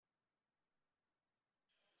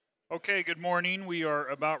Okay, good morning. We are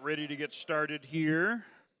about ready to get started here.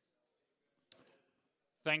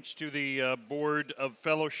 Thanks to the Board of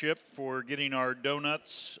Fellowship for getting our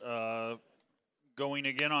donuts going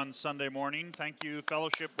again on Sunday morning. Thank you,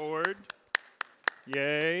 Fellowship Board.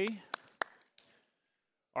 Yay.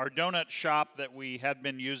 Our donut shop that we had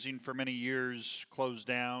been using for many years closed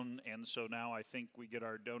down, and so now I think we get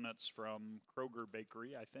our donuts from Kroger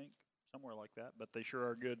Bakery, I think, somewhere like that, but they sure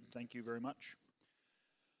are good. Thank you very much.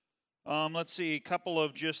 Let's see, a couple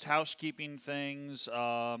of just housekeeping things.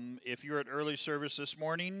 If you're at early service this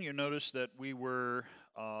morning, you notice that we were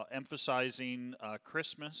emphasizing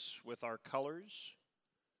Christmas with our colors.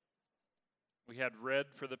 We had red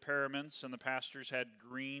for the paraments, and the pastors had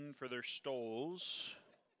green for their stoles.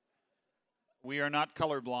 We are not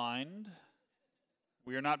colorblind.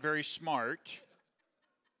 We are not very smart.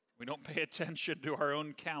 We don't pay attention to our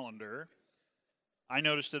own calendar. I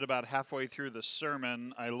noticed it about halfway through the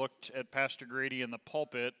sermon. I looked at Pastor Grady in the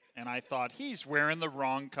pulpit, and I thought, he's wearing the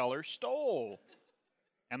wrong color stole.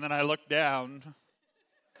 And then I looked down,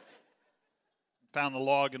 found the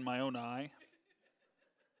log in my own eye.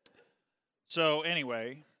 So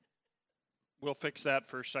anyway, we'll fix that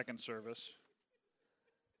for second service.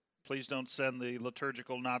 Please don't send the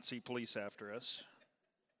liturgical Nazi police after us.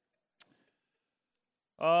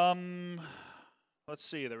 Let's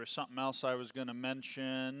see, there was something else I was going to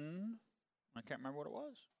mention. I can't remember what it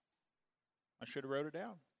was. I should have wrote it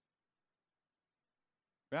down.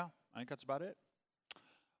 Yeah, I think that's about it.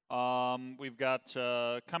 We've got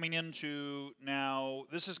coming into now,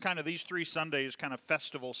 this is kind of these 3 Sundays, kind of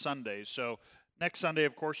festival Sundays. So next Sunday,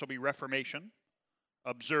 of course, will be Reformation.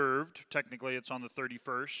 Observed, technically it's on the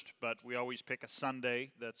 31st, but we always pick a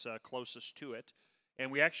Sunday that's closest to it.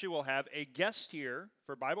 And we actually will have a guest here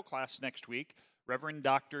for Bible class next week, Reverend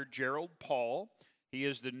Dr. Gerald Paul. He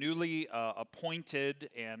is the newly appointed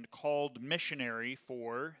and called missionary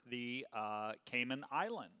for the Cayman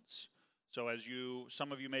Islands. So as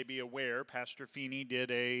some of you may be aware, Pastor Feeney did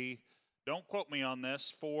a, don't quote me on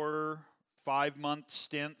this, 4-5-month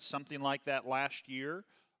stint, something like that last year,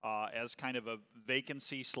 as kind of a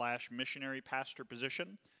vacancy/missionary pastor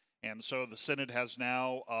position. And so the Synod has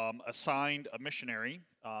now assigned a missionary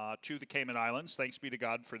to the Cayman Islands. Thanks be to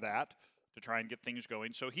God for that, to try and get things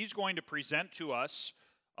going. So he's going to present to us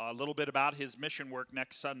a little bit about his mission work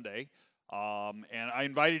next Sunday. And I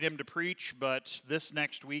invited him to preach, but this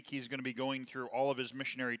next week he's going to be going through all of his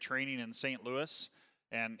missionary training in St. Louis.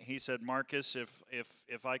 And he said, Marcus,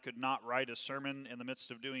 if I could not write a sermon in the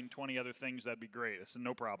midst of doing 20 other things, that'd be great. I said,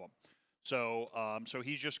 no problem. So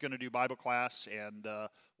he's just going to do Bible class and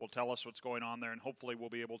will tell us what's going on there, and hopefully we'll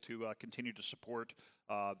be able to continue to support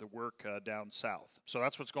the work down south. So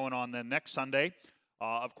that's what's going on then next Sunday.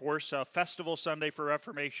 Of course, Festival Sunday for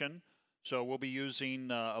Reformation. So we'll be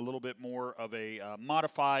using a little bit more of a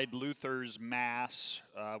modified Luther's Mass,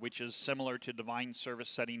 which is similar to Divine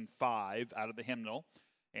Service Setting 5 out of the hymnal.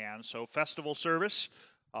 And so festival service.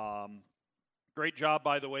 Great job,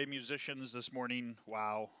 by the way, musicians this morning.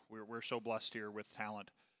 Wow, we're so blessed here with talent.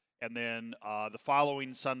 And then the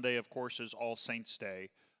following Sunday, of course, is All Saints' Day.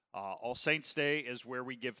 All Saints' Day is where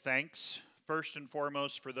we give thanks, first and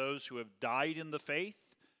foremost, for those who have died in the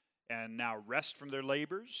faith and now rest from their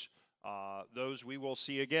labors. Those we will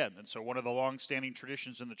see again. And so one of the long-standing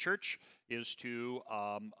traditions in the church is to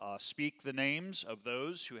speak the names of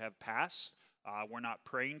those who have passed. We're not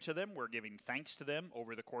praying to them. We're giving thanks to them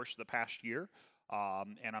over the course of the past year.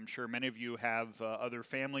 And I'm sure many of you have other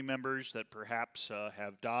family members that perhaps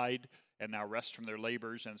have died and now rest from their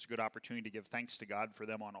labors, and it's a good opportunity to give thanks to God for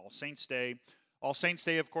them on All Saints' Day. All Saints'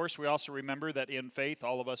 Day, of course, we also remember that in faith,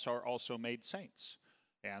 all of us are also made saints.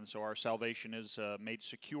 And so our salvation is made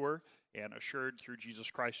secure and assured through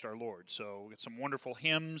Jesus Christ our Lord. So we get some wonderful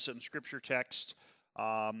hymns and scripture texts.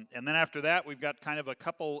 And then after that, we've got kind of a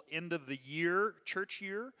couple end-of-the-year, church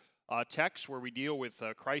year texts where we deal with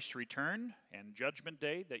Christ's return and Judgment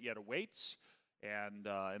Day that yet awaits. And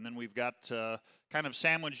then we've got kind of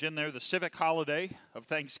sandwiched in there the civic holiday of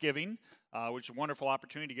Thanksgiving, which is a wonderful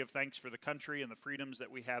opportunity to give thanks for the country and the freedoms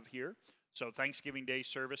that we have here. So Thanksgiving Day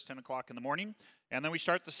service, 10 o'clock in the morning. And then we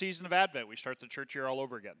start the season of Advent. We start the church year all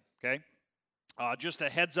over again, okay? Just a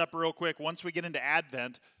heads up real quick. Once we get into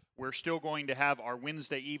Advent, we're still going to have our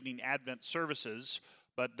Wednesday evening Advent services,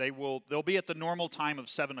 but they'll be at the normal time of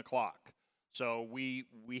 7 o'clock. So we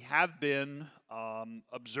have been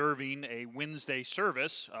observing a Wednesday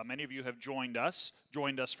service. Many of you have joined us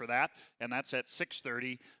for that, and that's at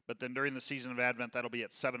 6:30. But then during the season of Advent, that'll be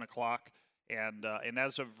at 7 o'clock. And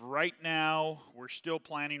as of right now, we're still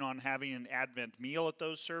planning on having an Advent meal at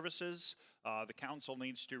those services. The council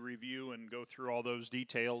needs to review and go through all those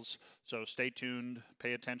details, so stay tuned,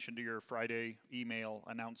 pay attention to your Friday email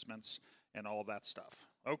announcements and all of that stuff.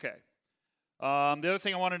 Okay. The other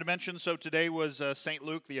thing I wanted to mention, so today was St.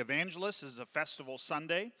 Luke the Evangelist. This is a festival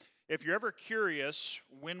Sunday. If you're ever curious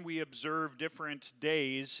when we observe different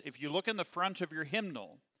days, if you look in the front of your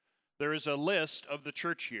hymnal, there is a list of the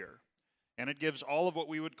church year. And it gives all of what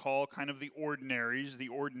we would call kind of the ordinaries, the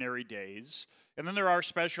ordinary days. And then there are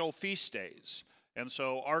special feast days. And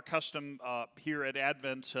so our custom here at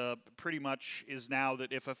Advent pretty much is now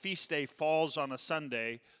that if a feast day falls on a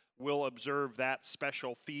Sunday, we'll observe that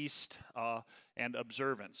special feast and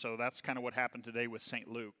observance. So that's kind of what happened today with St.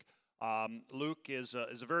 Luke. Luke is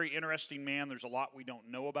a very interesting man. There's a lot we don't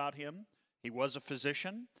know about him. He was a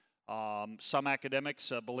physician. Some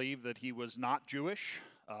academics believe that he was not Jewish.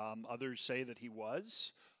 Others say that he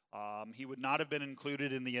was. He would not have been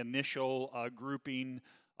included in the initial grouping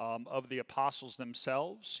of the apostles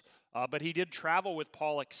themselves, but he did travel with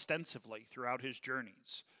Paul extensively throughout his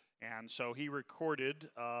journeys. And so he recorded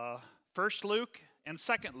 1st Luke and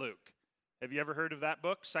 2nd Luke. Have you ever heard of that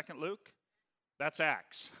book, 2nd Luke? That's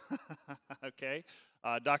Acts. Okay.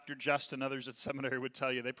 Dr. Just and others at seminary would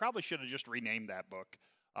tell you they probably should have just renamed that book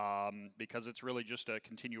because it's really just a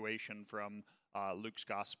continuation from Luke's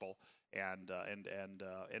gospel, and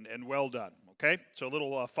well done. Okay, so a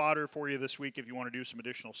little fodder for you this week if you want to do some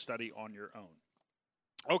additional study on your own.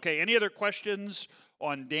 Okay, any other questions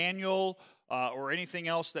on Daniel or anything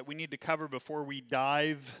else that we need to cover before we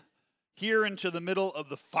dive here into the middle of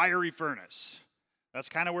the fiery furnace? That's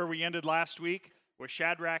kind of where we ended last week with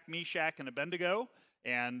Shadrach, Meshach, and Abednego,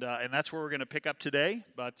 and that's where we're going to pick up today.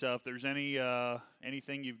 But if there's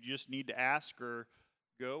anything you just need to ask or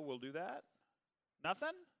go, we'll do that.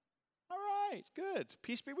 Nothing? All right, good.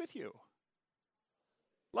 Peace be with you.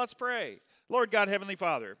 Let's pray. Lord God, Heavenly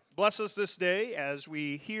Father, bless us this day as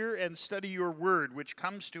we hear and study your word, which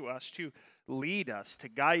comes to us to lead us, to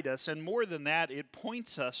guide us, and more than that, it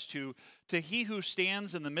points us to he who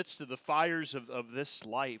stands in the midst of the fires of this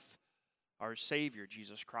life, our Savior,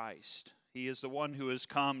 Jesus Christ. He is the one who has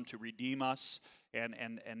come to redeem us, and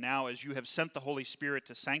now as you have sent the Holy Spirit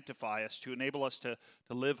to sanctify us, to enable us to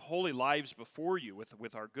live holy lives before you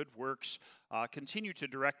with our good works, continue to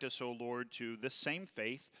direct us, O Lord, to this same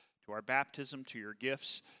faith, to our baptism, to your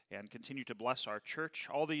gifts, and continue to bless our church.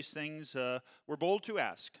 All these things we're bold to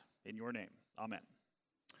ask in your name. Amen.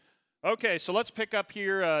 Okay, so let's pick up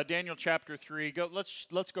here, Daniel chapter 3.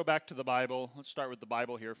 Let's go back to the Bible. Let's start with the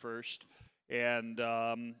Bible here first. And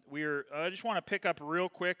I just want to pick up real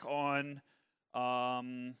quick on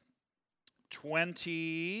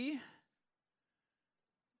 20.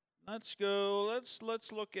 Let's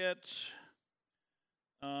look at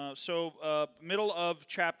middle of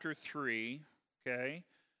chapter 3. Okay,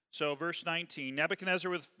 so verse 19.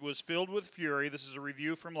 Nebuchadnezzar was filled with fury. This is a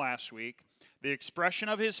review from last week. The expression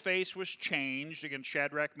of his face was changed against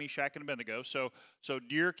Shadrach, Meshach, and Abednego. So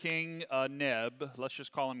dear King Neb, let's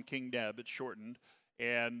just call him King Neb. It's shortened,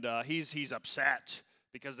 and he's upset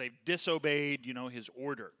because they've disobeyed, his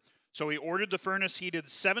order. So he ordered the furnace heated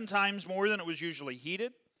 7 times more than it was usually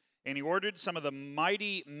heated, and he ordered some of the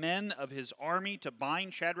mighty men of his army to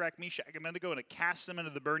bind Shadrach, Meshach, and Abednego and to cast them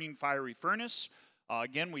into the burning fiery furnace.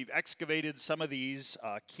 Again, we've excavated some of these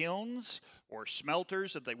kilns or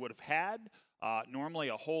smelters that they would have had. Normally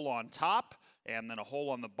a hole on top and then a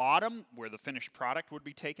hole on the bottom where the finished product would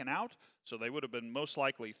be taken out. So they would have been most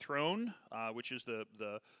likely thrown, which is the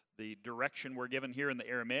direction we're given here in the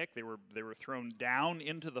Aramaic. They were thrown down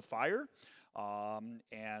into the fire.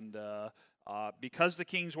 Because the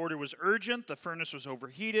king's order was urgent, the furnace was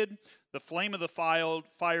overheated. The flame of the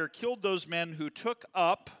fire killed those men who took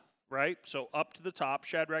up, right? So up to the top,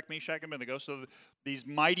 Shadrach, Meshach, and Abednego. So these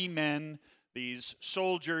mighty men, these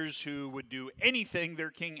soldiers who would do anything their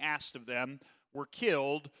king asked of them, were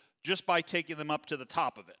killed just by taking them up to the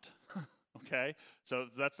top of it. Okay? So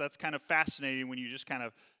that's kind of fascinating when you just kind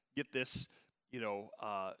of get this, you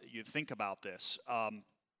think about this.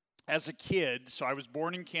 As a kid, so I was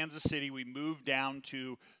born in Kansas City. We moved down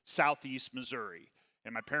to southeast Missouri.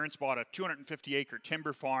 And my parents bought a 250-acre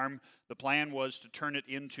timber farm. The plan was to turn it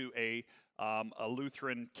into a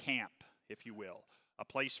Lutheran camp, if you will. A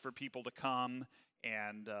place for people to come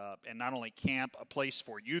and not only camp, a place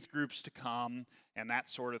for youth groups to come and that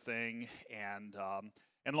sort of thing. And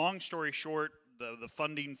long story short, the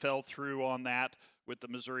funding fell through on that with the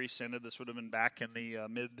Missouri Synod. This would have been back in the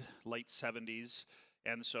late 70s.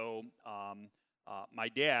 And so my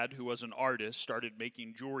dad, who was an artist, started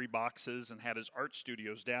making jewelry boxes and had his art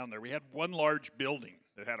studios down there. We had one large building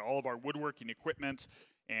that had all of our woodworking equipment,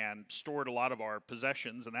 and stored a lot of our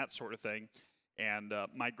possessions and that sort of thing. And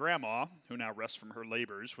my grandma, who now rests from her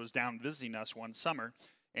labors, was down visiting us one summer,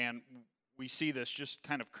 and we see this just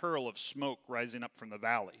kind of curl of smoke rising up from the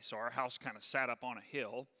valley. So our house kind of sat up on a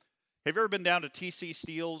hill. Have you ever been down to T.C.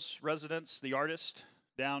 Steele's residence, the artist,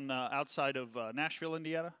 down outside of Nashville,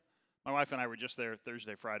 Indiana? My wife and I were just there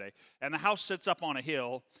Thursday, Friday. And the house sits up on a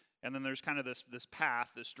hill, and then there's kind of this path,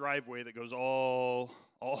 this driveway that goes all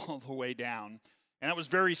the way down. And that was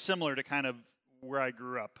very similar to kind of where I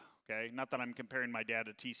grew up, okay? Not that I'm comparing my dad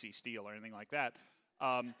to T.C. Steele or anything like that.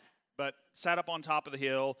 But sat up on top of the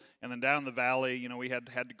hill, and then down the valley, you know, we had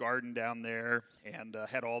the garden down there, and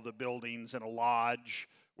had all the buildings and a lodge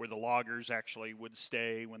where the loggers actually would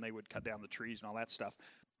stay when they would cut down the trees and all that stuff.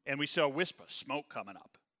 And we saw a wisp of smoke coming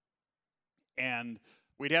up. And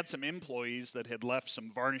we'd had some employees that had left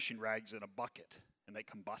some varnishing rags in a bucket, and they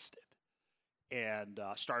combusted and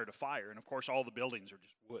started a fire. And, of course, all the buildings are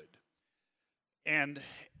just wood. And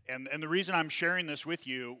the reason I'm sharing this with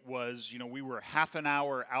you was, you know, we were half an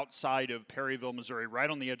hour outside of Perryville, Missouri, right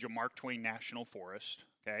on the edge of Mark Twain National Forest,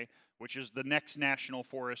 okay, which is the next national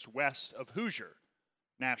forest west of Hoosier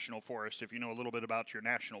National Forest, if you know a little bit about your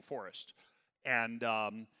national forest. And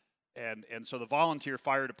so the volunteer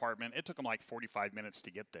fire department, it took them like 45 minutes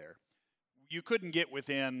to get there. You couldn't get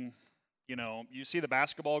within, you know, you see the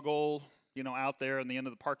basketball goal, you know, out there in the end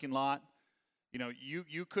of the parking lot. You know,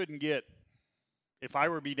 you couldn't get, if I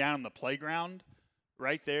were to be down in the playground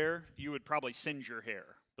right there, you would probably singe your hair.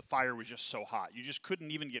 The fire was just so hot. You just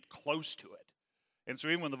couldn't even get close to it. And so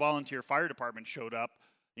even when the volunteer fire department showed up,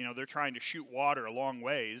 you know, they're trying to shoot water a long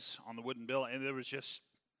ways on the wooden building, and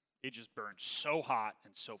it just burned so hot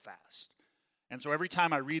and so fast. And so every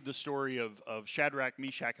time I read the story of Shadrach,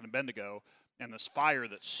 Meshach, and Abednego, and this fire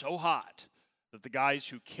that's so hot that the guys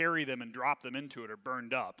who carry them and drop them into it are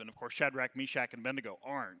burned up, and of course Shadrach, Meshach, and Abednego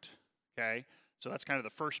aren't, okay? So that's kind of the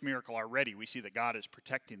first miracle already. We see that God is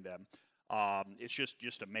protecting them. It's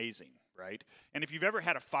just amazing, right? And if you've ever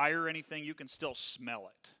had a fire or anything, you can still smell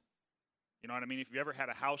it. You know what I mean? If you've ever had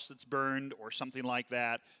a house that's burned or something like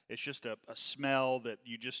that, it's just a smell that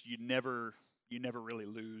you never really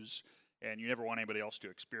lose, and you never want anybody else to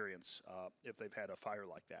experience if they've had a fire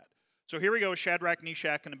like that. So here we go, Shadrach,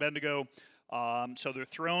 Meshach, and Abednego. So they're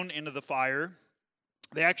thrown into the fire.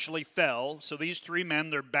 They actually fell. So these three men,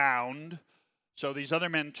 they're bound. So these other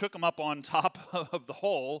men took them up on top of the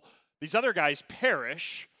hole. These other guys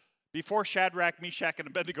perish before Shadrach, Meshach, and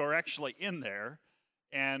Abednego are actually in there.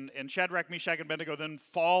 And Shadrach, Meshach, and Abednego then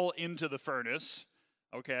fall into the furnace,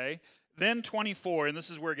 okay? Then 24, and this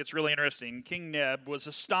is where it gets really interesting, King Neb was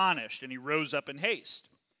astonished, and he rose up in haste.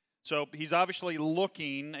 So he's obviously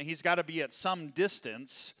looking, he's got to be at some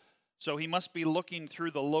distance, so he must be looking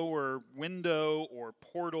through the lower window or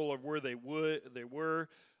portal of where they were.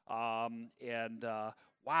 Wow,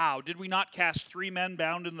 did we not cast 3 men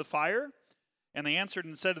bound in the fire? And they answered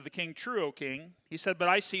and said to the king, True, O king. He said, But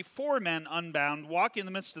I see 4 men unbound walk in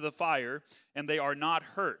the midst of the fire, and they are not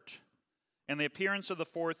hurt. And the appearance of the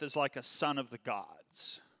 4th is like a son of the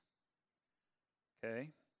gods.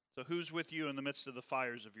 Okay? So who's with you in the midst of the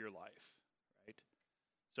fires of your life? Right?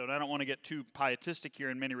 So I don't want to get too pietistic here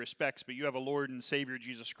in many respects, but you have a Lord and Savior,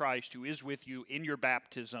 Jesus Christ, who is with you in your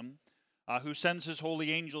baptism, who sends his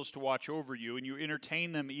holy angels to watch over you, and you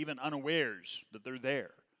entertain them even unawares that they're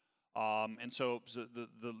there. And so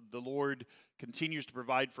the Lord continues to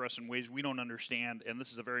provide for us in ways we don't understand, and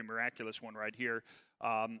this is a very miraculous one right here.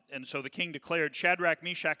 And so the king declared, Shadrach,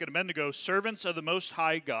 Meshach, and Abednego, servants of the Most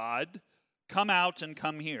High God, come out and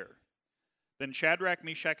come here. Then Shadrach,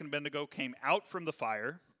 Meshach, and Abednego came out from the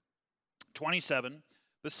fire. 27,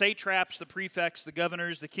 the satraps, the prefects, the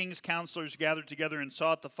governors, the king's counselors gathered together and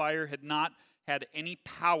saw that the fire had not had any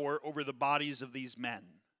power over the bodies of these men.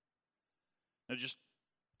 Now just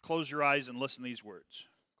close your eyes and listen to these words.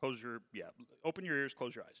 Open your ears,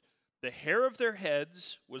 close your eyes. The hair of their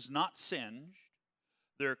heads was not singed,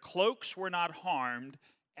 their cloaks were not harmed,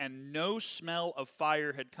 and no smell of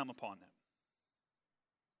fire had come upon them.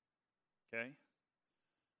 Okay?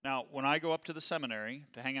 Now, when I go up to the seminary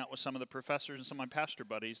to hang out with some of the professors and some of my pastor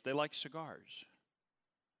buddies, they like cigars.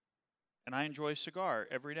 And I enjoy a cigar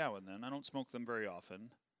every now and then. I don't smoke them very often.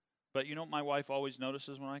 But you know what my wife always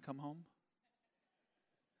notices when I come home?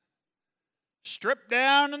 Strip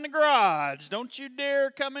down in the garage. Don't you dare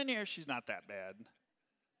come in here. She's not that bad.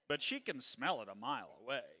 But she can smell it a mile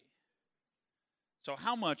away. So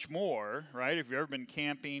how much more, right? If you've ever been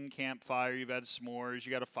camping, campfire, you've had s'mores,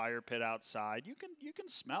 you got a fire pit outside, you can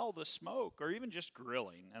smell the smoke, or even just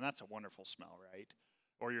grilling, and that's a wonderful smell, right?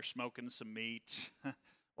 Or you're smoking some meat.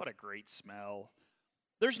 What a great smell.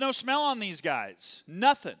 There's no smell on these guys.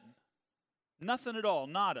 Nothing. Nothing at all.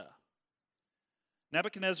 Nada.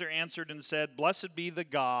 Nebuchadnezzar answered and said, "Blessed be the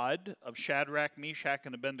God of Shadrach, Meshach,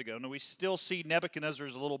 and Abednego." Now we still see Nebuchadnezzar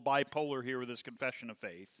as a little bipolar here with his confession of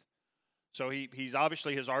faith. So he's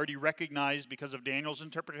obviously has already recognized, because of Daniel's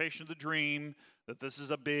interpretation of the dream, that this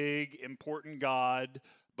is a big, important God.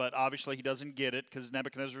 But obviously he doesn't get it, because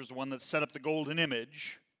Nebuchadnezzar is the one that set up the golden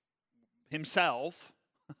image himself.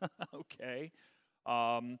 Okay.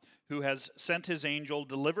 Who has sent his angel,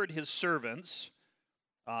 delivered his servants.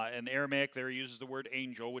 In Aramaic there he uses the word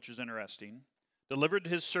angel, which is interesting. Delivered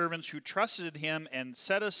his servants who trusted him and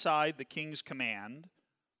set aside the king's command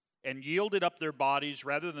and yielded up their bodies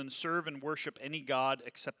rather than serve and worship any god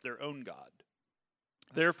except their own God.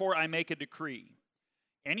 Therefore I make a decree.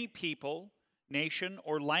 Any people, nation,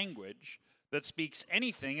 or language that speaks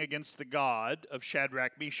anything against the God of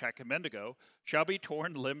Shadrach, Meshach, and Abednego shall be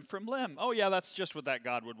torn limb from limb. Oh yeah, that's just what that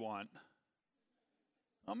God would want.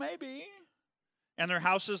 Well, maybe. And their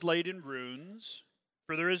houses laid in ruins,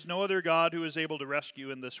 for there is no other God who is able to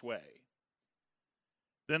rescue in this way.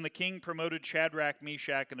 Then the king promoted Shadrach,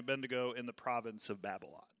 Meshach, and Abednego in the province of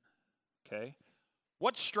Babylon. Okay?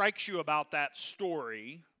 What strikes you about that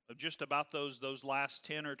story, of just about those last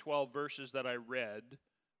 10 or 12 verses that I read,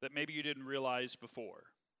 that maybe you didn't realize before?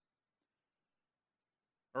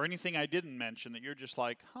 Or anything I didn't mention that you're just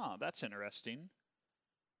like, that's interesting.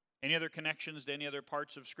 Any other connections to any other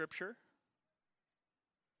parts of Scripture?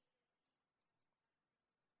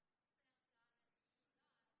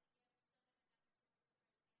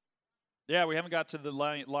 Yeah, we haven't got to the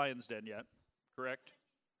lion's den yet, correct?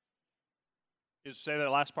 Say that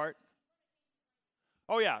last part?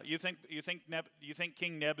 Oh yeah, you think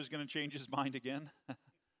King Neb is going to change his mind again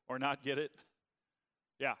or not get it?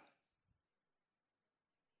 Yeah.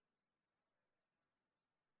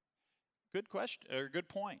 Good question, or good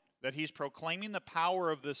point. That he's proclaiming the power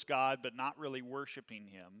of this God but not really worshiping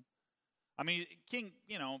him. I mean, King,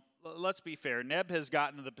 let's be fair. Neb has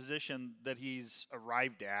gotten to the position that he's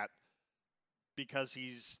arrived at because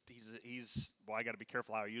he's well, I got to be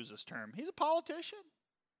careful how I use this term. He's a politician.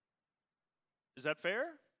 Is that fair?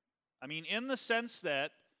 I mean, in the sense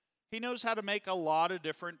that he knows how to make a lot of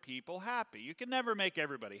different people happy. You can never make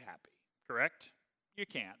everybody happy, correct? You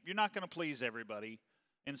can't. You're not going to please everybody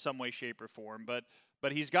in some way, shape, or form. But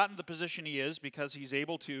he's gotten to the position he is because he's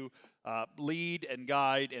able to lead and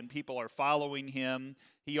guide, and people are following him.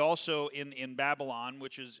 He also, in Babylon,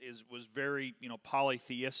 which was very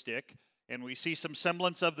polytheistic, and we see some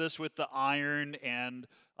semblance of this with the iron and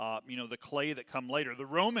the clay that come later. The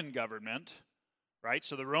Roman government, right?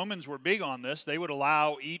 So the Romans were big on this. They would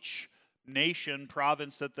allow each nation,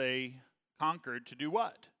 province that they conquered to do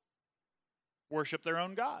what? Worship their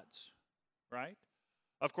own gods, right?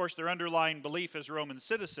 Of course, their underlying belief as Roman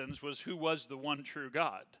citizens was who was the one true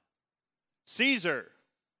God? Caesar.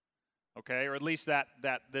 Okay, or at least that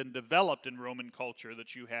then developed in Roman culture,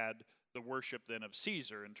 that you had the worship then of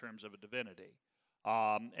Caesar in terms of a divinity.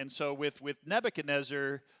 And so with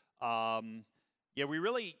Nebuchadnezzar, we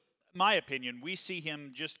really, my opinion, we see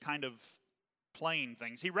him just kind of playing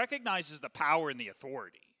things. He recognizes the power and the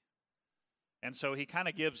authority. And so he kind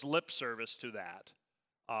of gives lip service to that.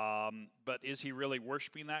 But is he really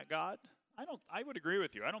worshiping that God? I would agree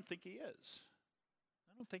with you. I don't think he is.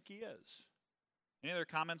 I don't think he is. Any other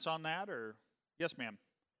comments on that? Or yes, ma'am.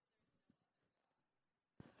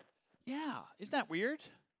 Yeah, isn't that weird?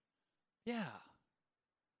 Yeah.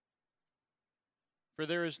 For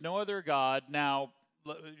there is no other God. Now,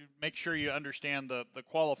 make sure you understand the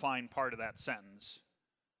qualifying part of that sentence.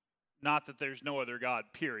 Not that there's no other God,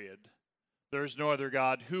 period. There's no other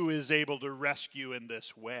God who is able to rescue in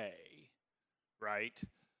this way, right?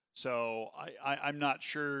 So I'm not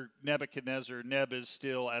sure Neb is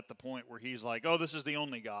still at the point where he's like, oh, this is the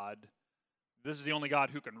only God. This is the only God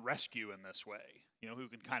who can rescue in this way, who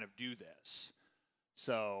can kind of do this.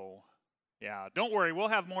 So, yeah, don't worry. We'll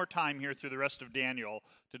have more time here through the rest of Daniel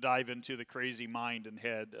to dive into the crazy mind and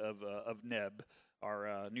head of Neb,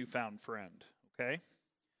 our newfound friend, okay?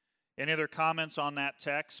 Any other comments on that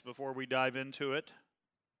text before we dive into it?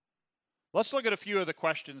 Let's look at a few of the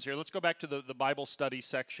questions here. Let's go back to the Bible study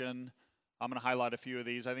section. I'm going to highlight a few of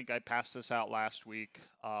these. I think I passed this out last week.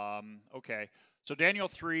 Okay, so Daniel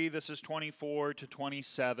 3, this is 24 to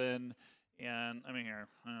 27. And I mean, here,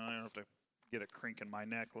 I don't have to get a crink in my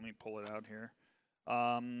neck. Let me pull it out here.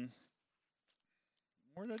 Where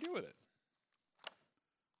did I do with it?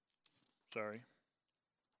 Sorry.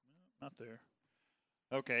 Not there.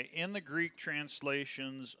 Okay, in the Greek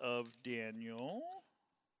translations of Daniel,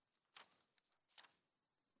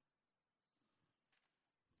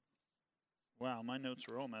 Wow, my notes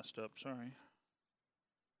are all messed up. Sorry.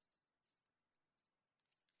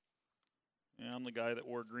 Yeah, I'm the guy that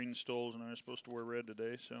wore green stoles, and I was supposed to wear red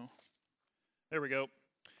today, so. There we go.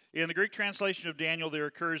 In the Greek translation of Daniel, there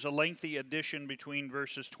occurs a lengthy addition between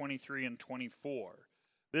verses 23 and 24.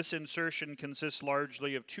 This insertion consists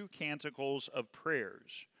largely of two canticles of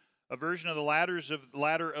prayers. A version of the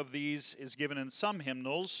latter of these is given in some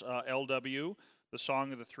hymnals, LW, the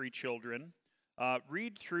Song of the Three Children.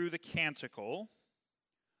 Read through the canticle.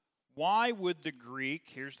 Why would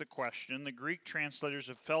here's the question, the Greek translators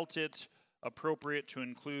have felt it appropriate to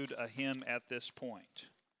include a hymn at this point?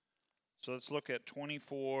 So let's look at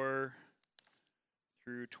 24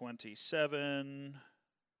 through 27.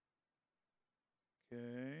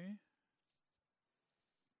 Okay.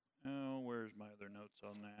 Oh, where's my other notes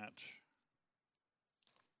on that?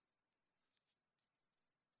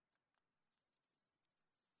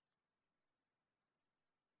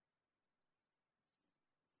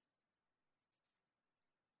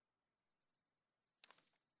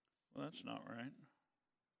 Well, that's not right.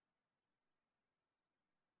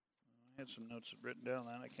 I had some notes written down on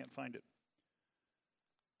that. I can't find it.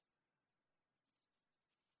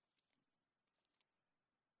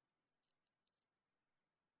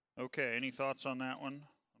 Okay, any thoughts on that one?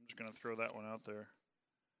 I'm just going to throw that one out there.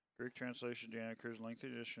 Greek translation, Daniel occurs lengthy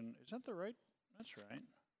edition. Is that the right? That's right.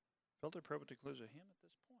 Felt it appropriate to close a hymn at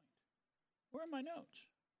this point. Where are my notes?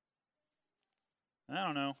 I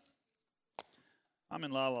don't know. I'm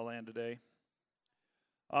in La La Land today.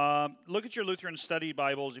 Look at your Lutheran Study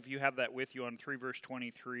Bibles if you have that with you on 3 verse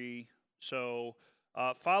 23. So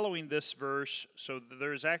following this verse, so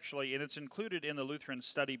there's actually, and it's included in the Lutheran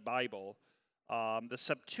Study Bible, the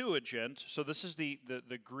Septuagint, so this is the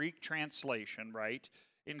Greek translation, right,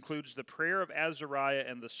 includes the prayer of Azariah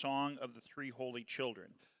and the Song of the Three Holy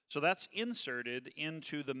Children. So that's inserted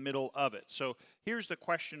into the middle of it. So here's the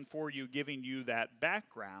question for you, giving you that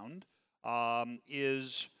background,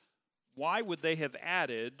 is why would they have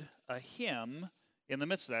added a hymn in the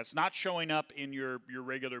midst of that? It's not showing up in your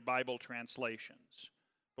regular Bible translations.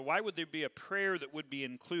 But why would there be a prayer that would be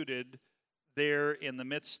included there in the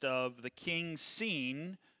midst of the king's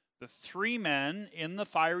scene, the three men in the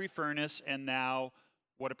fiery furnace, and now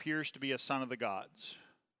what appears to be a son of the gods?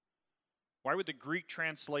 Why would the Greek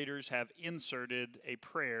translators have inserted a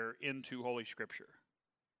prayer into Holy Scripture?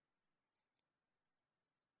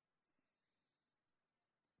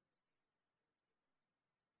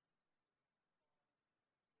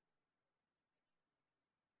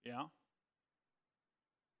 Yeah.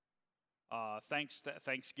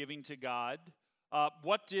 Thanksgiving to God.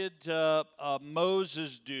 What did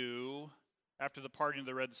Moses do after the parting of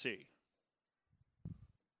the Red Sea?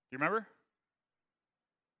 You remember?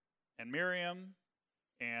 And Miriam,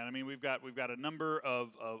 and I mean we've got a number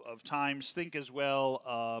of times. Think as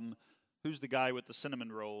well. Who's the guy with the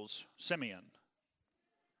cinnamon rolls? Simeon.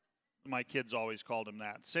 My kids always called him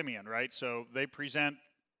that. Simeon, right? So they present.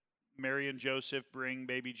 Mary and Joseph bring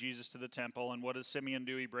baby Jesus to the temple, and what does Simeon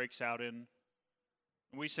do? He breaks out in.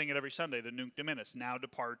 We sing it every Sunday. The Nunc Dimittis. Now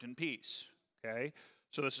depart in peace. Okay.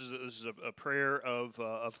 So this is a prayer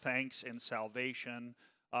of thanks and salvation.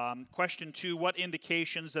 Question 2, what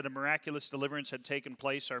indications that a miraculous deliverance had taken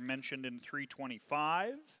place are mentioned in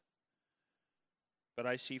 325? But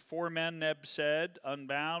I see 4 men, Neb said,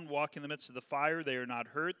 unbound, walk in the midst of the fire. They are not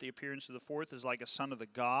hurt. The appearance of the 4th is like a son of the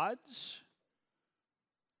gods.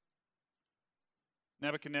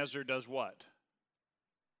 Nebuchadnezzar does what?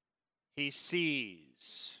 He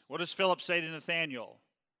sees. What does Philip say to Nathanael?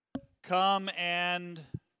 Come and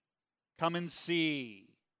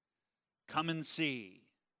see. Come and see.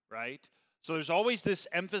 Right? So there's always this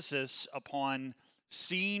emphasis upon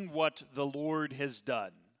seeing what the Lord has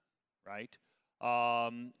done, right?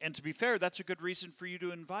 And to be fair, that's a good reason for you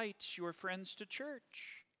to invite your friends to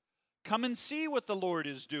church. Come and see what the Lord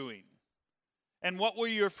is doing. And what will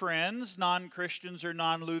your friends, non-Christians or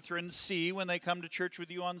non-Lutherans, see when they come to church with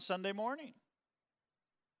you on Sunday morning?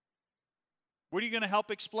 What are you going to help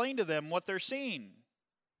explain to them what they're seeing?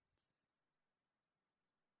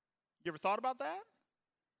 You ever thought about that?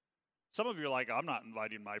 Some of you are like, I'm not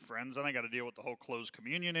inviting my friends, and I got to deal with the whole closed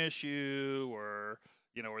communion issue, or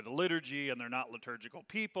the liturgy, and they're not liturgical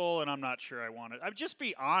people, and I'm not sure I want it. Just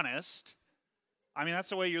be honest. I mean, that's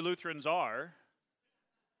the way you Lutherans are,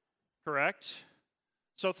 correct?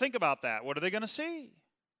 So think about that. What are they going to see?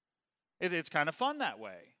 It's kind of fun that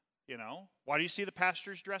way, Why do you see the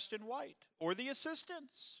pastors dressed in white, or the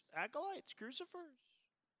assistants, acolytes, crucifers?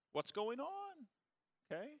 What's going on?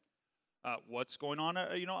 Okay. What's going on,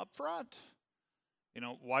 up front?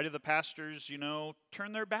 Why do the pastors,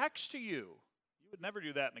 turn their backs to you? You would never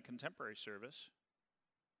do that in a contemporary service.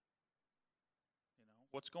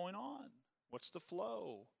 What's going on? What's the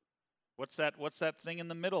flow? What's that thing in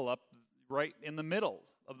the middle, up right in the middle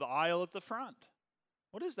of the aisle at the front?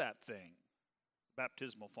 What is that thing?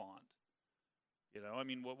 Baptismal font.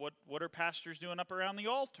 What are pastors doing up around the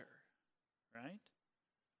altar? Right?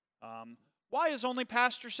 Why is only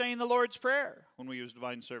pastor saying the Lord's Prayer when we use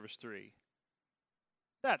Divine Service 3?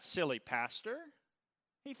 That silly pastor.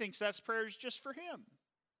 He thinks that prayer is just for him.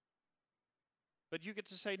 But you get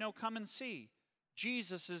to say, no, come and see.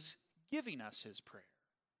 Jesus is giving us his prayer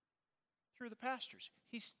through the pastors.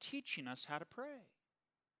 He's teaching us how to pray.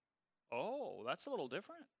 Oh, that's a little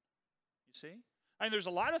different. You see? There's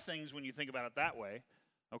a lot of things when you think about it that way.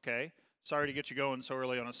 Okay? Sorry to get you going so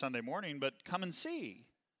early on a Sunday morning, but come and see.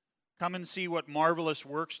 Come and see what marvelous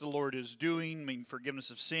works the Lord is doing.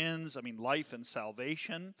 Forgiveness of sins. Life and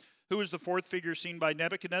salvation. Who is the fourth figure seen by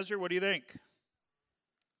Nebuchadnezzar? What do you think?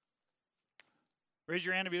 Raise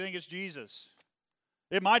your hand if you think it's Jesus.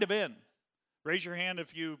 It might have been. Raise your hand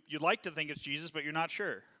if you'd like to think it's Jesus, but you're not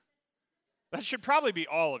sure. That should probably be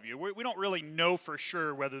all of you. We don't really know for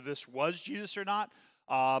sure whether this was Jesus or not.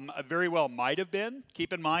 Very well might have been.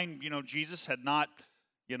 Keep in mind, Jesus had not,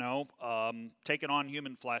 taken on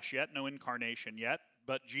human flesh yet, no incarnation yet,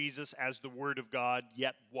 but Jesus as the Word of God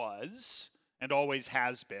yet was and always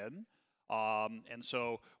has been. And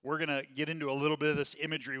so we're going to get into a little bit of this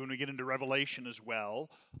imagery when we get into Revelation as well.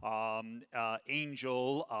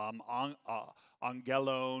 Angel,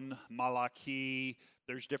 angelon, malachi.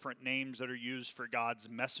 There's different names that are used for God's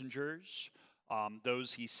messengers,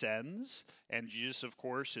 those he sends. And Jesus, of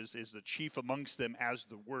course, is the chief amongst them as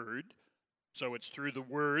the Word. So it's through the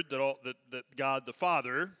Word that God the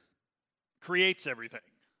Father creates everything,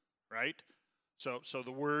 right? So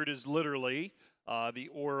the Word is literally the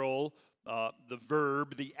oral, the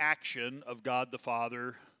verb, the action of God the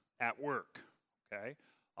Father at work. Okay,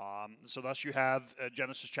 so thus you have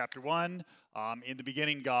Genesis chapter 1. In the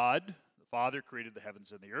beginning, God the Father created the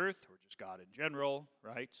heavens and the earth, or just God in general,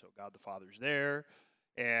 right? So God the Father's there,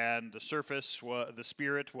 and the surface, the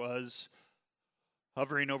Spirit was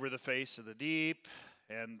hovering over the face of the deep.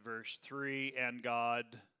 And verse 3, and God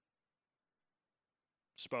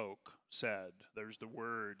spoke, said. There's the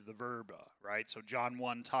word, the verb, right? So John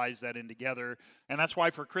 1 ties that in together. And that's why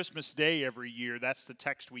for Christmas Day every year, that's the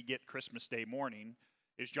text we get Christmas Day morning,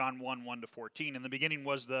 is John 1, 1-14. In the beginning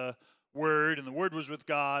was the Word, and the Word was with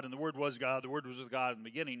God, and the Word was God, the Word was with God in the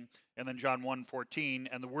beginning. And then John 1:14,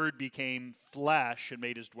 and the Word became flesh and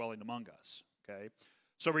made his dwelling among us. Okay?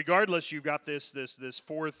 So regardless, you've got this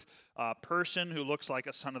fourth person who looks like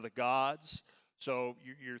a son of the gods. So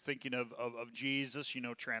you're thinking of Jesus,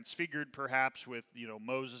 transfigured perhaps with,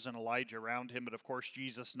 Moses and Elijah around him, but of course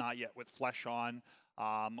Jesus not yet with flesh on,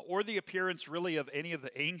 or the appearance really of any of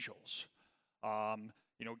the angels.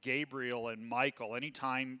 Gabriel and Michael,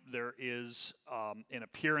 anytime there is an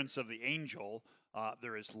appearance of the angel,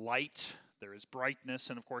 there is light, there is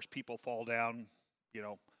brightness, and of course people fall down,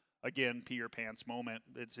 again, pee your pants moment.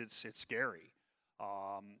 It's scary.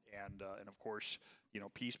 And of course,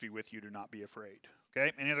 peace be with you, do not be afraid.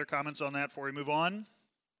 Okay, any other comments on that before we move on?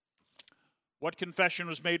 What confession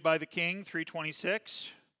was made by the king?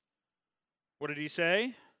 3:26. What did he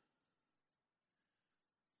say?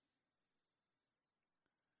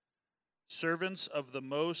 Servants of the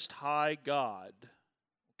Most High God.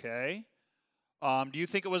 Okay. Do you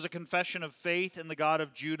think it was a confession of faith in the God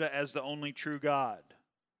of Judah as the only true God?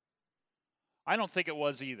 I don't think it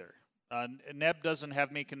was either. Neb doesn't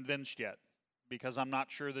have me convinced yet, because I'm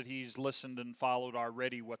not sure that he's listened and followed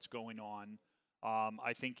already what's going on.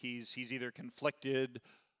 I think he's either conflicted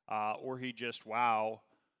or he just,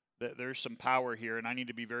 there's some power here, and I need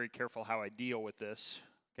to be very careful how I deal with this.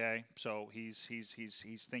 Okay, so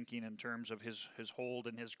he's thinking in terms of his hold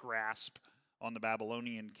and his grasp on the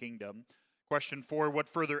Babylonian kingdom. Question 4, what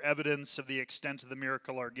further evidence of the extent of the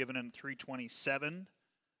miracle are given in 3:27?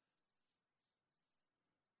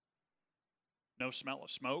 No smell of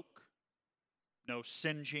smoke, no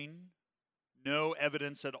singeing, no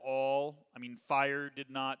evidence at all. Fire did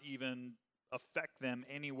not even affect them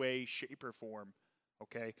any way, shape, or form.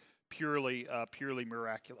 Okay, purely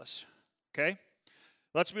miraculous. Okay,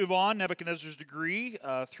 let's move on. Nebuchadnezzar's degree,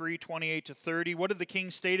 3:28-30. What did the king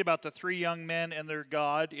state about the three young men and their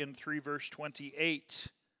God in 3 verse 28?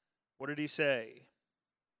 What did he say?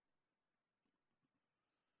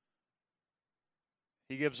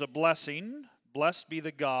 He gives a blessing. Blessed be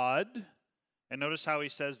the God, and notice how he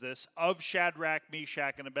says this, of Shadrach,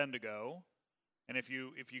 Meshach, and Abednego. And if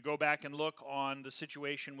you go back and look on the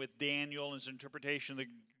situation with Daniel and his interpretation of the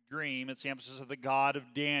dream, it's the emphasis of the God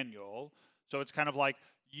of Daniel. So it's kind of like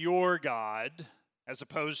your God as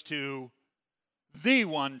opposed to the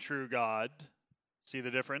one true God. See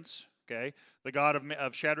the difference? Okay. The God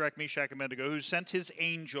of Shadrach, Meshach, and Abednego, who sent his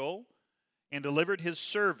angel and delivered his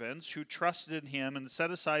servants who trusted in him and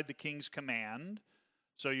set aside the king's command.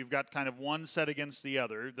 So you've got kind of one set against the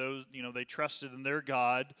other. Those, they trusted in their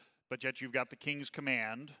God, but yet you've got the king's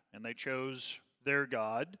command, and they chose their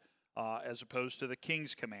God as opposed to the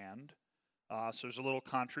king's command. So there's a little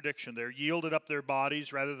contradiction there. Yielded up their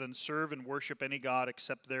bodies rather than serve and worship any god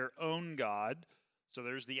except their own God. So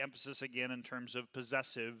there's the emphasis again in terms of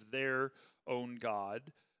possessive, their own God.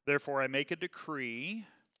 Therefore I make a decree.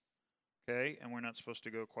 Okay, and we're not supposed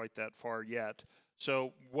to go quite that far yet.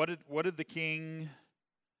 So what did the king,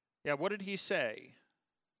 what did he say?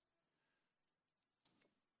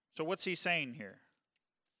 So what's he saying here,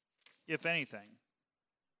 if anything?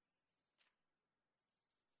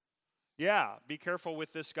 Yeah, be careful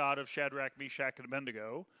with this God of Shadrach, Meshach, and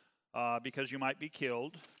Abednego, because you might be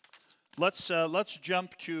killed. Let's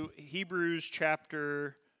jump to Hebrews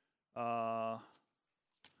chapter. What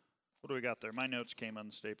do we got there? My notes came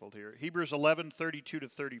unstapled here. Hebrews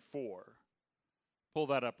 11:32-34. Pull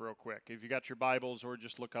that up real quick. If you got your Bibles, or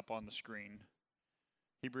just look up on the screen.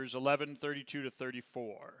 Hebrews 11:32-34.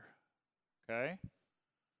 Okay.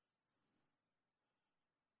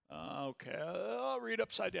 Okay, I'll read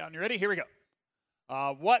upside down. You ready? Here we go.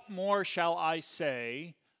 What more shall I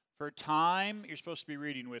say? For time, you're supposed to be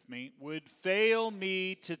reading with me, would fail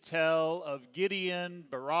me to tell of Gideon,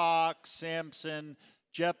 Barak, Samson,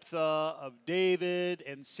 Jephthah, of David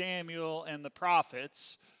and Samuel and the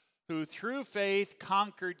prophets, who through faith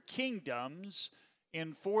conquered kingdoms,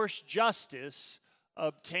 enforced justice,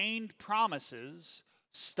 obtained promises,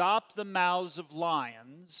 stopped the mouths of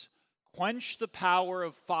lions, quenched the power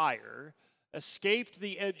of fire, escaped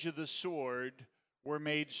the edge of the sword, were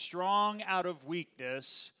made strong out of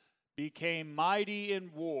weakness, became mighty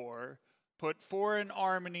in war, put foreign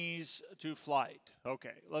armies to flight.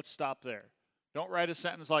 Okay, let's stop there. Don't write a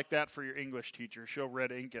sentence like that for your English teacher. She'll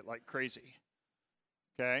red ink it like crazy.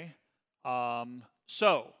 Okay?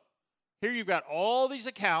 So, here you've got all these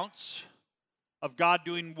accounts of God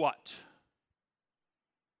doing what?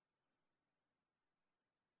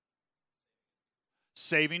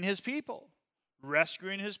 Saving his people.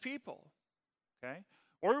 Rescuing his people. Okay?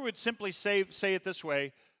 Or we would simply say it this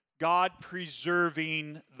way, God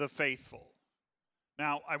preserving the faithful.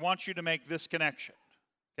 Now, I want you to make this connection.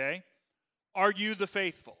 Okay? Are you the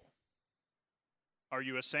faithful? Are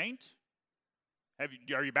you a saint?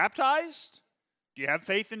 Are you baptized? Do you have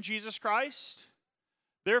faith in Jesus Christ?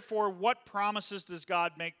 Therefore, what promises does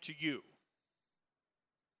God make to you?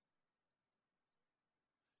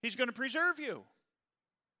 He's going to preserve you.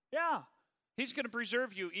 Yeah. He's going to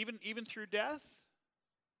preserve you even through death.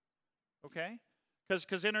 Okay?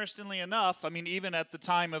 Because interestingly enough, I mean, even at the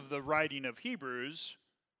time of the writing of Hebrews,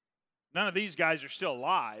 none of these guys are still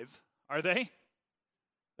alive, are they?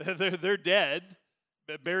 They're dead,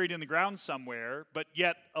 buried in the ground somewhere, but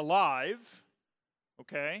yet alive.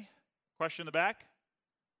 Okay? Question in the back?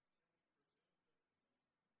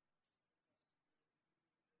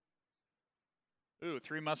 Ooh,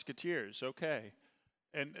 3 musketeers. Okay.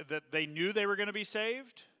 And that they knew they were going to be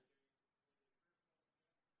saved?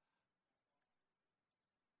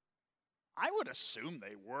 I would assume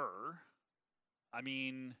they were. I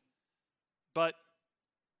mean, but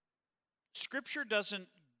Scripture doesn't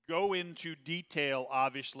go into detail,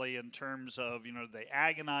 obviously, in terms of, they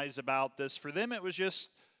agonize about this. For them, it was just,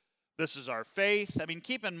 this is our faith. I mean,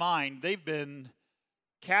 keep in mind, they've been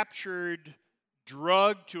captured,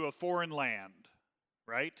 drugged to a foreign land,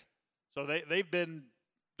 right? So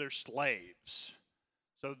they're slaves.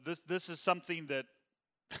 So this is something that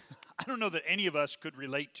I don't know that any of us could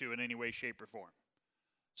relate to in any way, shape, or form.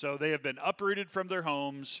 So they have been uprooted from their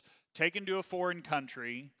homes, taken to a foreign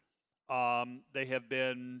country. They have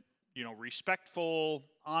been, respectful,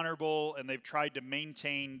 honorable, and they've tried to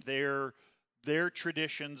maintain their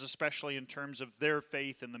traditions, especially in terms of their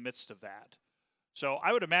faith in the midst of that. So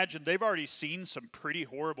I would imagine they've already seen some pretty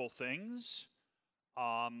horrible things.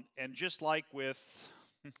 And just like with,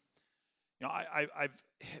 I've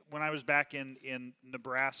when I was back in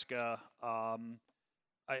Nebraska,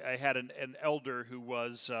 I had an elder who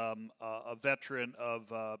was a veteran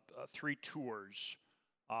of 3 tours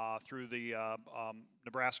through the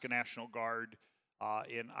Nebraska National Guard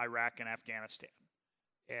in Iraq and Afghanistan.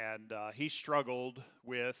 And he struggled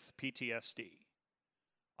with PTSD.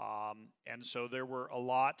 And so there were a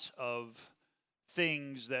lot of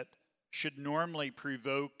things that should normally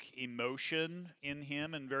provoke emotion in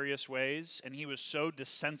him in various ways, and he was so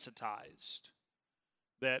desensitized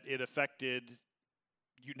that it affected,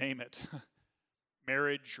 you name it,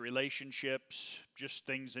 marriage, relationships, just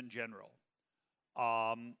things in general.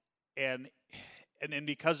 And then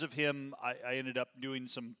because of him, I ended up doing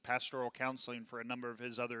some pastoral counseling for a number of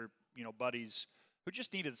his other, buddies who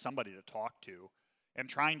just needed somebody to talk to, and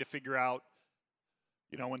trying to figure out,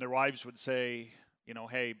 when their wives would say,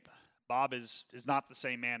 hey, Bob is not the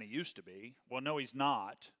same man he used to be. Well, no, he's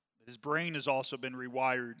not. His brain has also been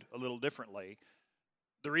rewired a little differently.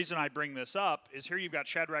 The reason I bring this up is here you've got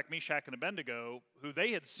Shadrach, Meshach, and Abednego, who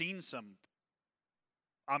they had seen some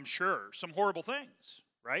horrible things,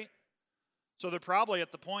 right? So they're probably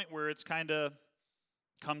at the point where it's kind of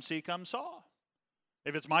come see, come saw.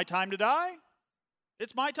 If it's my time to die,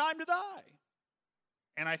 it's my time to die.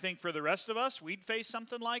 And I think for the rest of us, we'd face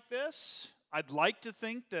something like this. I'd like to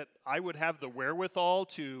think that I would have the wherewithal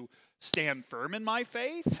to stand firm in my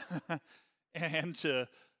faith and to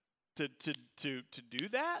do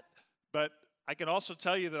that. But I can also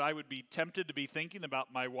tell you that I would be tempted to be thinking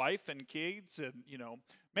about my wife and kids, and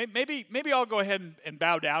maybe I'll go ahead and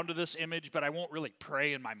bow down to this image, but I won't really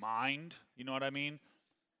pray in my mind. You know what I mean?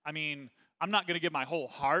 I'm not going to give my whole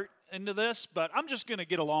heart into this, but I'm just going to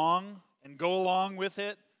get along and go along with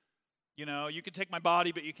it. You can take my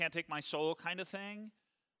body, but you can't take my soul, kind of thing.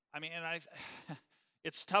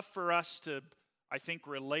 It's tough for us to, I think,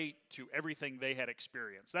 relate to everything they had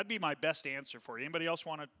experienced. That'd be my best answer for you. Anybody else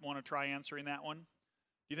want to try answering that one? Do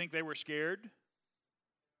you think they were scared?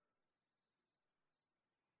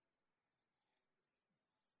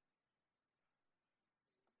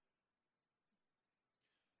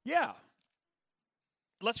 Yeah.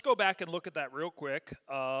 Let's go back and look at that real quick.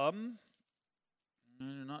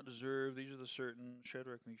 Not deserve. These are the certain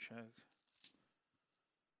Shadrach, Meshach.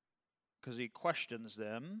 Because he questions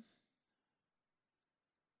them.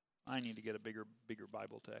 I need to get a bigger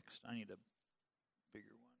Bible text. I need a bigger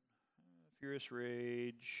one. Furious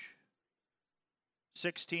rage.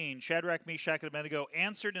 16. Shadrach, Meshach, and Abednego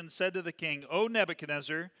answered and said to the king, O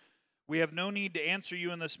Nebuchadnezzar, we have no need to answer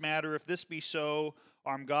you in this matter. If this be so,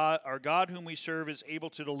 our God whom we serve is able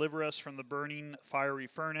to deliver us from the burning fiery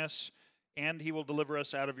furnace, and he will deliver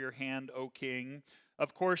us out of your hand, O king.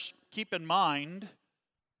 Of course, keep in mind,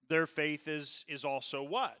 their faith is also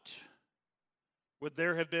what? Would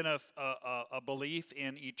there have been a belief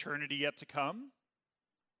in eternity yet to come?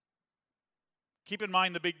 Keep in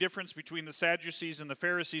mind the big difference between the Sadducees and the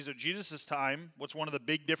Pharisees of Jesus' time. What's one of the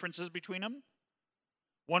big differences between them?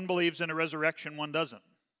 One believes in a resurrection, one doesn't.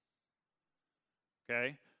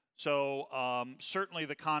 Okay? So certainly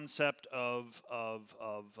the concept of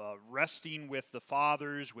resting with the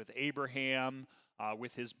fathers, with Abraham,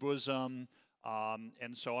 with his bosom.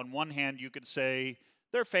 And so on one hand, you could say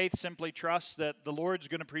their faith simply trusts that the Lord's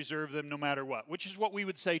going to preserve them no matter what, which is what we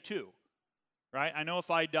would say too, right? I know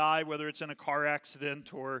if I die, whether it's in a car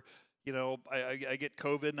accident or, I get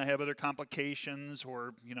COVID and I have other complications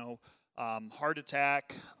or, heart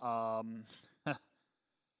attack.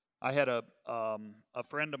 I had a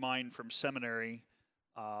friend of mine from seminary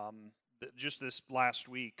that just this last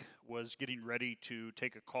week was getting ready to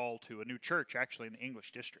take a call to a new church, actually in the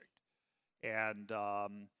English district. And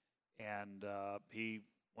he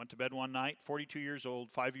went to bed one night, 42 years old,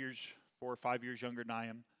 4 or 5 years younger than I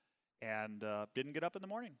am, and didn't get up in the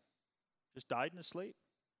morning. Just died in his sleep.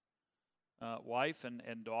 Wife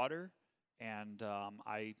and daughter. And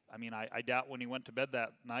I doubt when he went to bed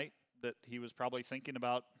that night that he was probably thinking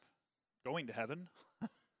about going to heaven,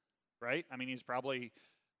 right? He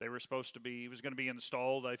was going to be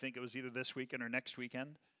installed. I think it was either this weekend or next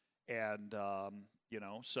weekend. And, wow,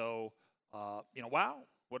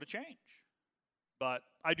 what a change. But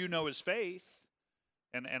I do know his faith,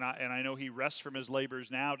 and I know he rests from his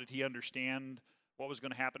labors now. Did he understand what was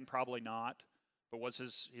going to happen? Probably not. But was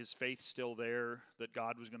his faith still there that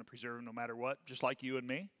God was going to preserve him no matter what, just like you and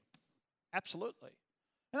me? Absolutely.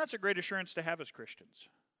 And that's a great assurance to have as Christians.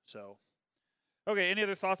 So, okay, any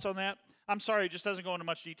other thoughts on that? I'm sorry, it just doesn't go into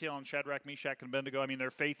much detail on Shadrach, Meshach, and Abednego.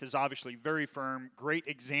 Their faith is obviously very firm. Great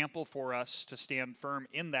example for us to stand firm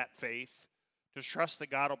in that faith, to trust that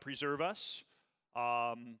God will preserve us.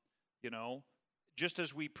 Just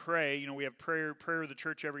as we pray, we have prayer of the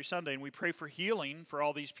church every Sunday, and we pray for healing for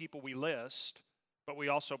all these people we list, but we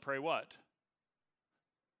also pray what?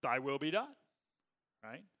 Thy will be done,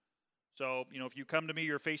 right? So, if you come to me,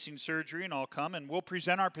 you're facing surgery, and I'll come, and we'll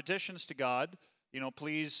present our petitions to God.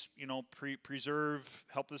 Please, preserve,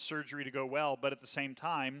 help the surgery to go well. But at the same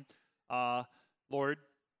time, Lord,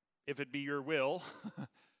 if it be your will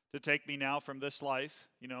to take me now from this life,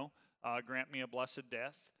 grant me a blessed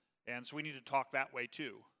death. And so we need to talk that way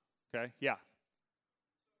too. Okay? Yeah.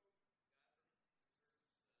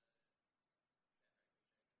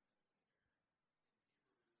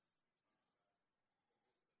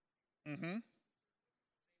 Mm-hmm.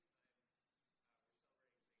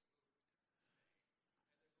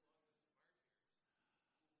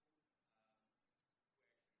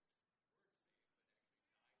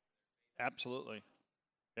 Absolutely.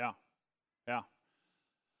 Yeah. Yeah.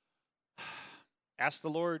 Ask the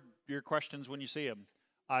Lord your questions when you see him.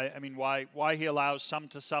 I mean, why he allows some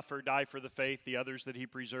to suffer, die for the faith, the others that he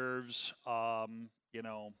preserves. Again,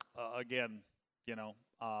 you know,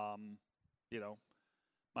 um, you know,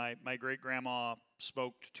 my great grandma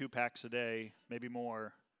smoked 2 packs a day, maybe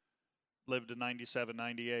more. Lived to 97,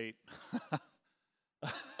 98.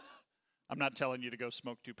 I'm not telling you to go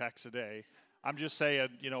smoke 2 packs a day. I'm just saying,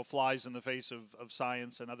 flies in the face of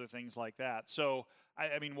science and other things like that. So,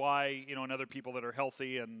 I mean, why, and other people that are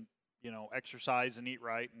healthy and, exercise and eat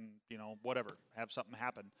right and, whatever, have something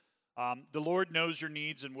happen. The Lord knows your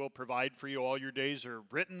needs and will provide for you. All your days are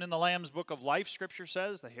written in the Lamb's book of life, Scripture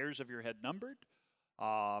says, the hairs of your head numbered.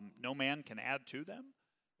 No man can add to them.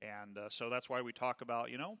 And so that's why we talk about,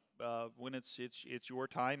 when it's your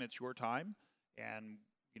time, it's your time. And,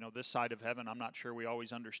 this side of heaven, I'm not sure we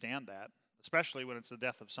always understand that, especially when it's the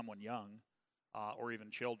death of someone young or even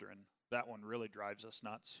children. That one really drives us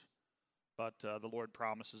nuts. But the Lord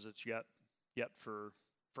promises it's yet for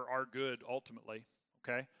our good ultimately.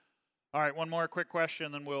 Okay. All right. One more quick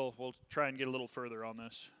question, then we'll try and get a little further on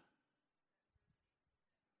this.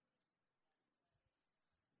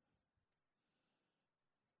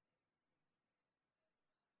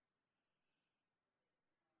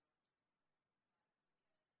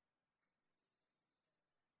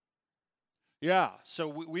 Yeah, so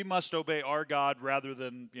we must obey our God rather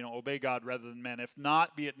than, obey God rather than men. If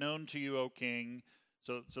not, be it known to you, O king.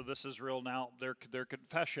 So this is real now, their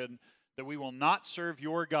confession, that we will not serve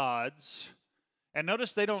your gods. And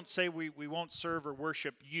notice they don't say we won't serve or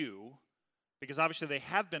worship you, because obviously they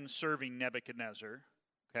have been serving Nebuchadnezzar,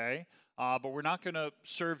 okay? But we're not going to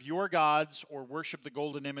serve your gods or worship the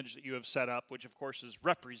golden image that you have set up, which of course is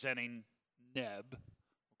representing Neb,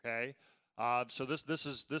 okay? So this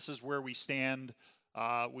is where we stand.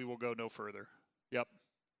 We will go no further. Yep.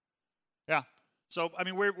 Yeah. So I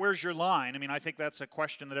mean, where's your line? I mean, I think that's a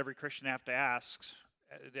question that every Christian have to ask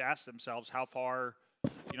themselves. How far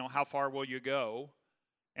will you go?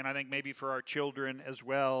 And I think maybe for our children as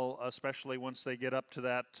well, especially once they get up to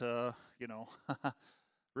that,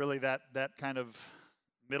 really that kind of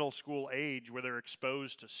middle school age where they're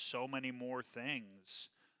exposed to so many more things.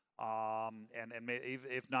 And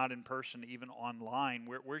if not in person, even online,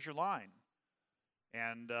 where's your line?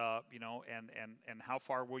 And and how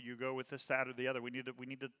far will you go with this, that, or the other? We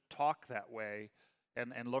need to talk that way,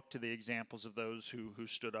 and look to the examples of those who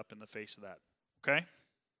stood up in the face of that. Okay.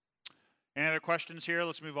 Any other questions here?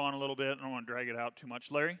 Let's move on a little bit. I don't want to drag it out too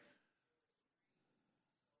much, Larry.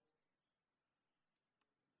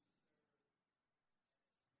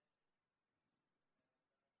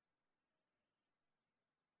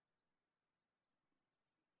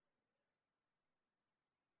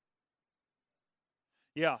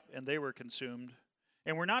 Yeah, and they were consumed.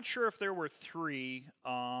 And we're not sure if there were three.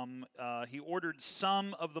 He ordered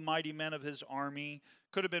some of the mighty men of his army.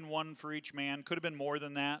 Could have been one for each man. Could have been more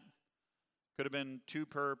than that. Could have been 2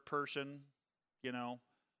 per person.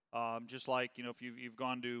 Just like if you've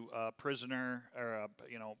gone to a prisoner or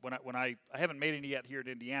when I haven't made any yet here in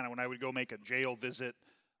Indiana. When I would go make a jail visit,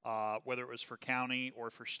 whether it was for county or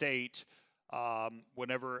for state.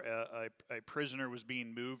 Whenever a prisoner was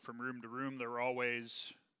being moved from room to room, there were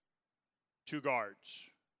always 2 guards.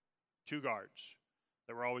 2 guards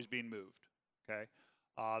that were always being moved, okay,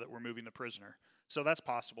 that were moving the prisoner. So that's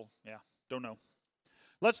possible, yeah, don't know.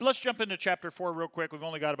 Let's jump into chapter 4 real quick. We've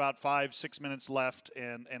only got about 5-6 minutes left,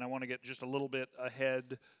 and I want to get just a little bit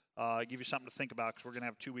ahead, give you something to think about, because we're going to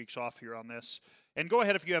have 2 weeks off here on this. And go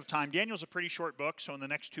ahead if you have time. Daniel's a pretty short book, so in the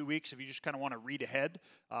next 2 weeks, if you just kind of want to read ahead,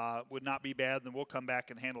 would not be bad. Then we'll come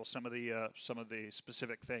back and handle some of the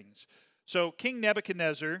specific things. So King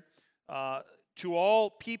Nebuchadnezzar, to all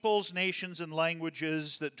peoples, nations, and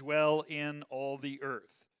languages that dwell in all the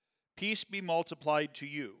earth, peace be multiplied to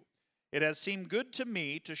you. It has seemed good to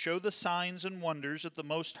me to show the signs and wonders that the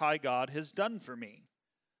Most High God has done for me.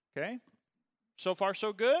 Okay? So far,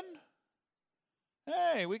 so good?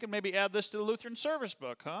 Hey, we can maybe add this to the Lutheran service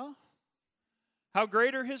book, huh? How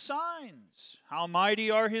great are his signs? How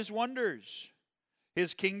mighty are his wonders?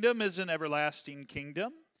 His kingdom is an everlasting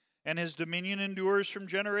kingdom, and his dominion endures from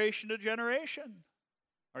generation to generation.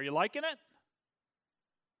 Are you liking it?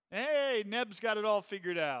 Hey, Neb's got it all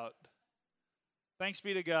figured out. Thanks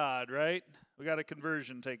be to God, right? We got a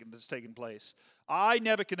conversion that's taking place. I,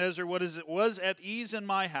 Nebuchadnezzar, was at ease in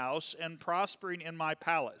my house and prospering in my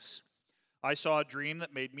palace. I saw a dream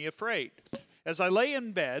that made me afraid. As I lay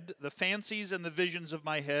in bed, the fancies and the visions of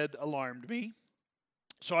my head alarmed me.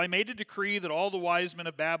 So I made a decree that all the wise men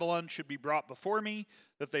of Babylon should be brought before me,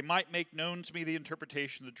 that they might make known to me the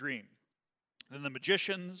interpretation of the dream. Then the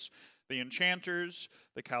magicians, the enchanters,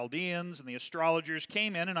 the Chaldeans, and the astrologers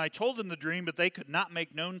came in, and I told them the dream, but they could not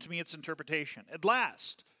make known to me its interpretation. At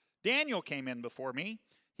last, Daniel came in before me,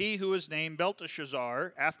 he who is named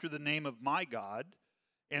Belteshazzar, after the name of my God,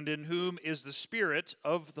 and in whom is the spirit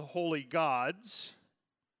of the holy gods.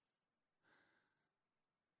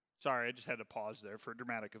 Sorry, I just had to pause there for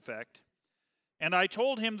dramatic effect. And I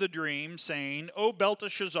told him the dream, saying, O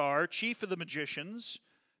Belteshazzar, chief of the magicians,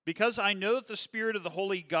 because I know that the spirit of the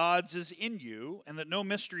holy gods is in you, and that no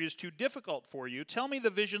mystery is too difficult for you, tell me the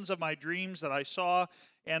visions of my dreams that I saw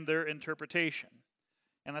and their interpretation.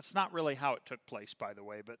 And that's not really how it took place, by the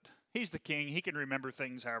way, but he's the king. He can remember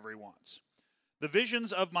things however he wants. The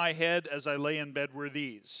visions of my head as I lay in bed were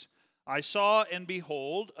these. I saw, and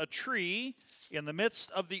behold, a tree in the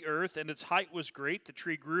midst of the earth, and its height was great. The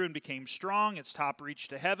tree grew and became strong. Its top reached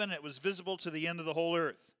to heaven. It was visible to the end of the whole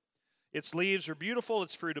earth. Its leaves were beautiful,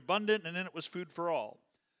 its fruit abundant, and in it was food for all.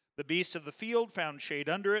 The beasts of the field found shade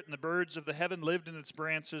under it, and the birds of the heaven lived in its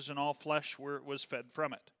branches, and all flesh was fed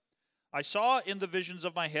from it. I saw in the visions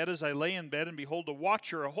of my head as I lay in bed, and behold, a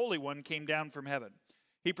watcher, a holy one, came down from heaven.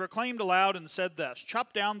 He proclaimed aloud and said thus,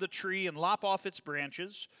 Chop down the tree and lop off its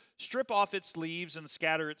branches, strip off its leaves and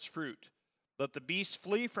scatter its fruit. Let the beasts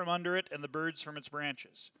flee from under it and the birds from its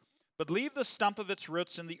branches. But leave the stump of its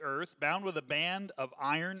roots in the earth, bound with a band of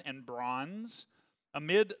iron and bronze,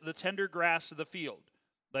 amid the tender grass of the field.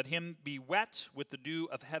 Let him be wet with the dew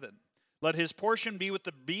of heaven. Let his portion be with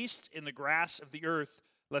the beasts in the grass of the earth.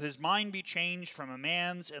 Let his mind be changed from a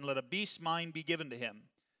man's, and let a beast's mind be given to him.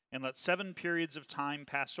 And let 7 periods of time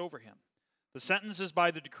pass over him. The sentence is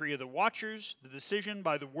by the decree of the watchers, the decision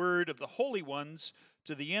by the word of the holy ones,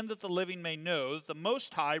 to the end that the living may know that the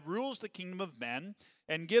Most High rules the kingdom of men,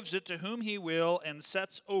 and gives it to whom he will, and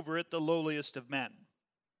sets over it the lowliest of men.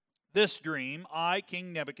 This dream I,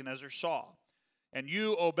 King Nebuchadnezzar, saw. And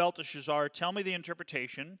you, O Belteshazzar, tell me the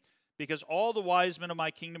interpretation, because all the wise men of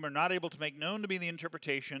my kingdom are not able to make known to me the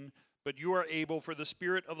interpretation, but you are able, for the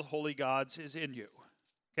spirit of the holy gods is in you.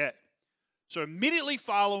 Okay, so immediately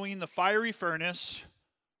following the fiery furnace,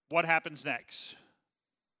 what happens next?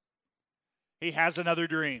 He has another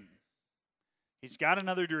dream. He's got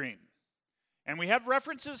another dream. And we have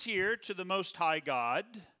references here to the Most High God,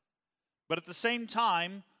 but at the same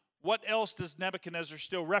time, what else does Nebuchadnezzar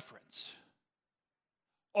still reference?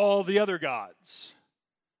 All the other gods.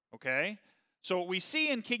 Okay? So what we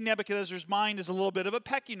see in King Nebuchadnezzar's mind is a little bit of a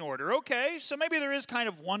pecking order. Okay, so maybe there is kind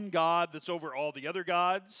of one God that's over all the other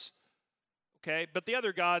gods. Okay, but the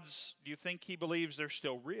other gods, do you think he believes they're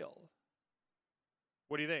still real?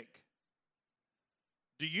 What do you think?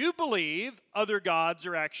 Do you believe other gods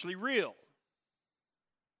are actually real?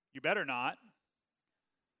 You better not.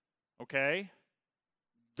 Okay?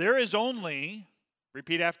 There is only,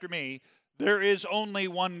 repeat after me, there is only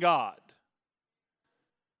one God.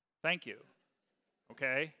 Thank you.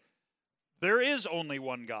 Okay? There is only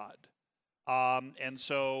one God. And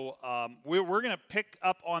so we're going to pick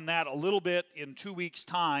up on that a little bit in 2 weeks'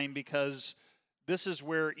 time, because this is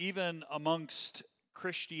where even amongst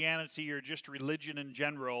Christianity or just religion in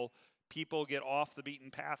general, people get off the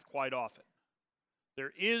beaten path quite often.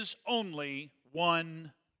 There is only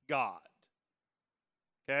one God.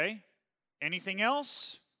 Okay? Anything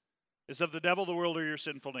else is of the devil, the world, or your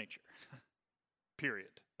sinful nature. Period.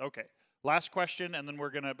 Okay. Last question, and then we're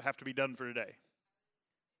going to have to be done for today.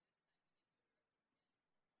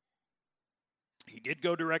 He did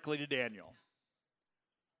go directly to Daniel.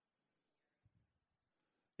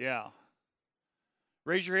 Yeah.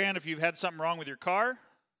 Raise your hand if you've had something wrong with your car.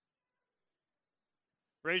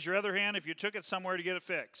 Raise your other hand if you took it somewhere to get it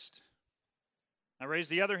fixed. Now raise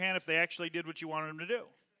the other hand if they actually did what you wanted them to do.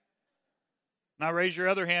 Now raise your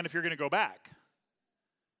other hand if you're going to go back.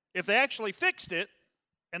 If they actually fixed it,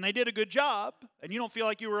 and they did a good job, and you don't feel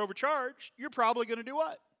like you were overcharged, you're probably going to do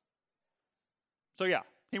what? So yeah,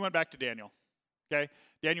 he went back to Daniel. Okay,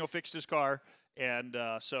 Daniel fixed his car, and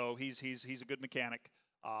so he's a good mechanic.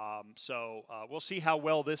 So we'll see how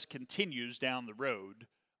well this continues down the road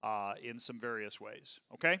in some various ways.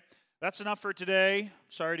 Okay, that's enough for today.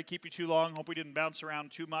 Sorry to keep you too long. Hope we didn't bounce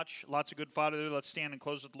around too much. Lots of good fodder there. Let's stand and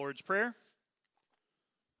close with the Lord's Prayer.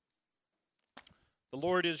 The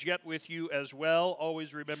Lord is yet with you as well.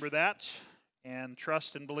 Always remember that. And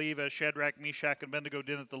trust and believe, as Shadrach, Meshach, and Abednego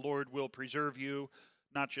did, that the Lord will preserve you,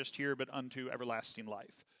 not just here, but unto everlasting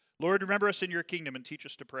life. Lord, remember us in your kingdom and teach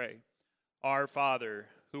us to pray. Our Father,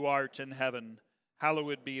 who art in heaven,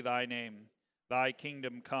 hallowed be thy name. Thy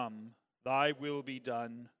kingdom come, thy will be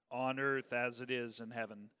done, on earth as it is in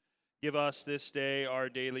heaven. Give us this day our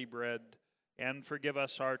daily bread, and forgive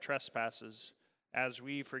us our trespasses, as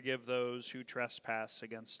we forgive those who trespass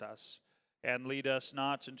against us. And lead us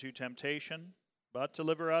not into temptation, but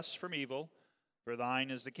deliver us from evil. For thine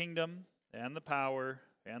is the kingdom, and the power,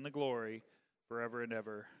 and the glory, forever and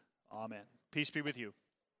ever. Amen. Peace be with you.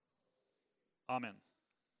 Amen.